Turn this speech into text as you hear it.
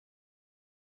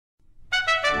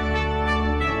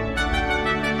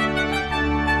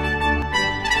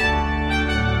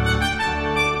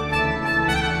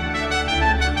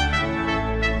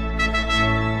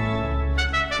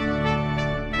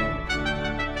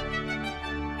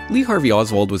Lee Harvey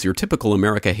Oswald was your typical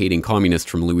America-hating communist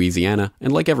from Louisiana,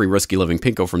 and like every risky-living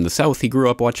pinko from the South, he grew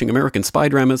up watching American spy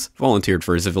dramas, volunteered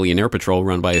for a civilian air patrol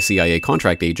run by a CIA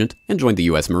contract agent, and joined the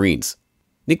US Marines.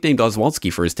 Nicknamed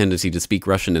Oswaldsky for his tendency to speak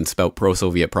Russian and spout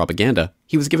pro-Soviet propaganda,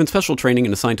 he was given special training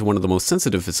and assigned to one of the most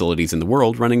sensitive facilities in the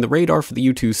world, running the radar for the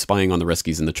U-2s spying on the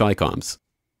Ruskies and the Chi-Coms.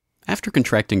 After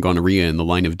contracting gonorrhea in the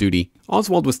line of duty,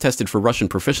 Oswald was tested for Russian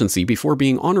proficiency before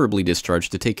being honorably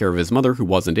discharged to take care of his mother who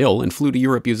wasn't ill and flew to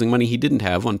Europe using money he didn't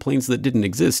have on planes that didn't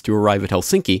exist to arrive at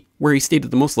Helsinki, where he stayed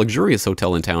at the most luxurious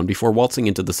hotel in town before waltzing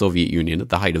into the Soviet Union at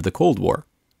the height of the Cold War.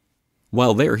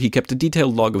 While there, he kept a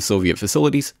detailed log of Soviet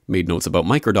facilities, made notes about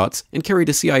microdots, and carried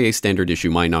a CIA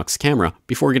standard-issue Minox camera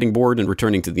before getting bored and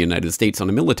returning to the United States on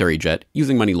a military jet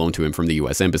using money loaned to him from the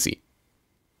US Embassy.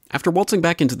 After waltzing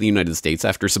back into the United States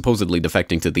after supposedly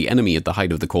defecting to the enemy at the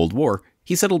height of the Cold War,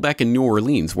 he settled back in New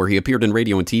Orleans where he appeared in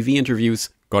radio and TV interviews,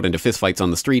 got into fistfights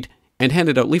on the street, and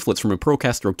handed out leaflets from a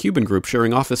pro-Castro Cuban group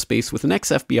sharing office space with an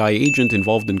ex-FBI agent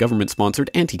involved in government-sponsored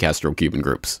anti-Castro Cuban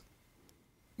groups.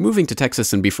 Moving to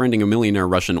Texas and befriending a millionaire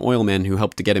Russian oilman who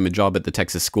helped to get him a job at the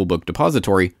Texas Schoolbook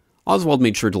Depository, Oswald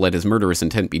made sure to let his murderous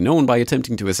intent be known by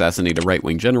attempting to assassinate a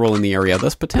right-wing general in the area,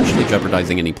 thus potentially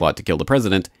jeopardizing any plot to kill the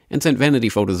president, and sent vanity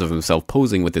photos of himself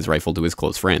posing with his rifle to his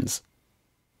close friends.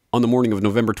 On the morning of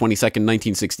November 22,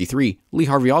 1963, Lee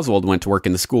Harvey Oswald went to work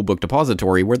in the Schoolbook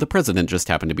Depository where the president just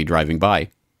happened to be driving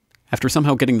by. After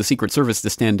somehow getting the Secret Service to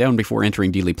stand down before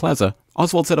entering Dealey Plaza,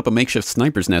 Oswald set up a makeshift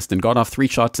sniper's nest and got off 3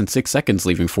 shots in 6 seconds,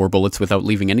 leaving 4 bullets without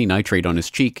leaving any nitrate on his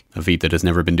cheek, a feat that has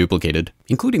never been duplicated,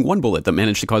 including 1 bullet that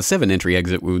managed to cause 7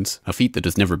 entry-exit wounds, a feat that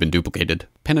has never been duplicated,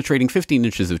 penetrating 15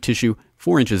 inches of tissue,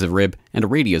 4 inches of rib, and a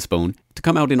radius bone, to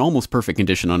come out in almost perfect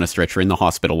condition on a stretcher in the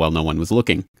hospital while no one was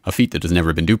looking, a feat that has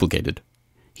never been duplicated.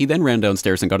 He then ran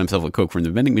downstairs and got himself a Coke from the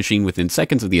vending machine within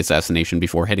seconds of the assassination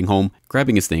before heading home,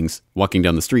 grabbing his things, walking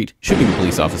down the street, shooting a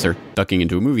police officer, ducking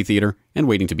into a movie theater, and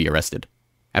waiting to be arrested.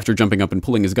 After jumping up and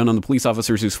pulling his gun on the police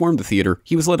officers who swarmed the theater,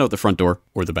 he was led out the front door,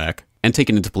 or the back, and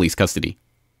taken into police custody.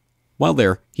 While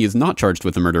there, he is not charged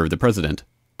with the murder of the president.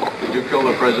 Did you kill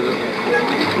the president?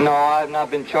 No, I've not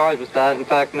been charged with that. In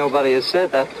fact, nobody has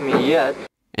said that to me yet.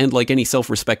 And like any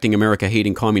self-respecting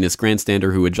America-hating communist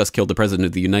grandstander who had just killed the President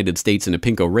of the United States in a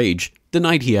pinko rage,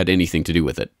 denied he had anything to do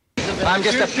with it. I'm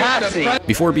just a patsy.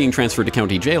 Before being transferred to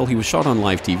county jail, he was shot on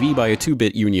live TV by a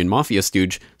 2-bit Union Mafia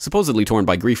stooge, supposedly torn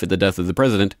by grief at the death of the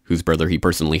president, whose brother he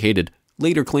personally hated,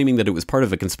 later claiming that it was part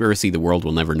of a conspiracy the world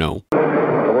will never know. The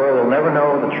world will never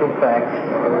know the true facts.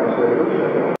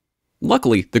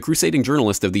 Luckily, the crusading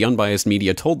journalist of the unbiased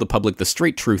media told the public the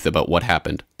straight truth about what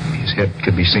happened. His head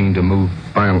could be seen to move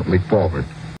violently forward.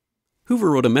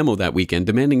 Hoover wrote a memo that weekend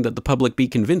demanding that the public be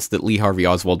convinced that Lee Harvey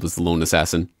Oswald was the lone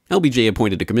assassin. LBJ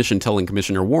appointed a commission telling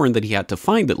Commissioner Warren that he had to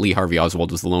find that Lee Harvey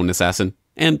Oswald was the lone assassin,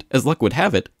 and, as luck would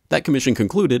have it, that commission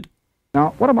concluded,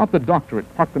 "Now, what about the doctor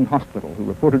at Parkland Hospital who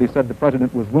reportedly said the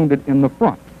president was wounded in the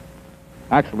front?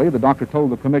 Actually, the doctor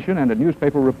told the commission, and a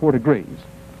newspaper report agrees,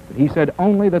 that he said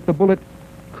only that the bullet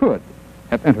could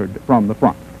have entered from the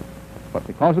front. But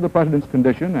because of the president's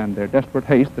condition and their desperate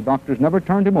haste, the doctors never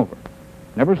turned him over,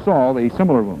 never saw the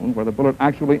similar wound where the bullet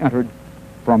actually entered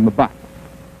from the back."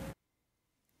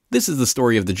 This is the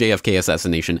story of the JFK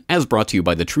assassination, as brought to you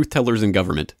by the truth-tellers in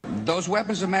government. Those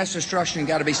weapons of mass destruction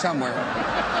got to be somewhere.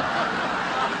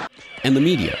 And the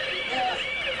media.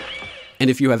 And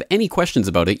if you have any questions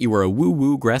about it, you are a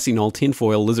woo-woo, grassy-knoll,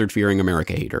 tinfoil, lizard-fearing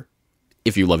America hater.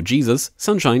 If you love Jesus,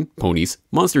 sunshine, ponies,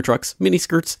 monster trucks,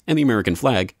 miniskirts, and the American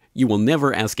flag, you will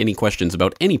never ask any questions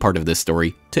about any part of this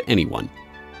story to anyone.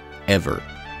 Ever.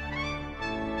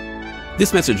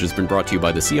 This message has been brought to you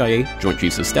by the CIA, Joint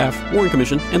Chiefs of Staff, Warren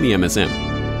Commission, and the MSM.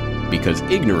 Because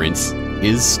ignorance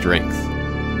is strength.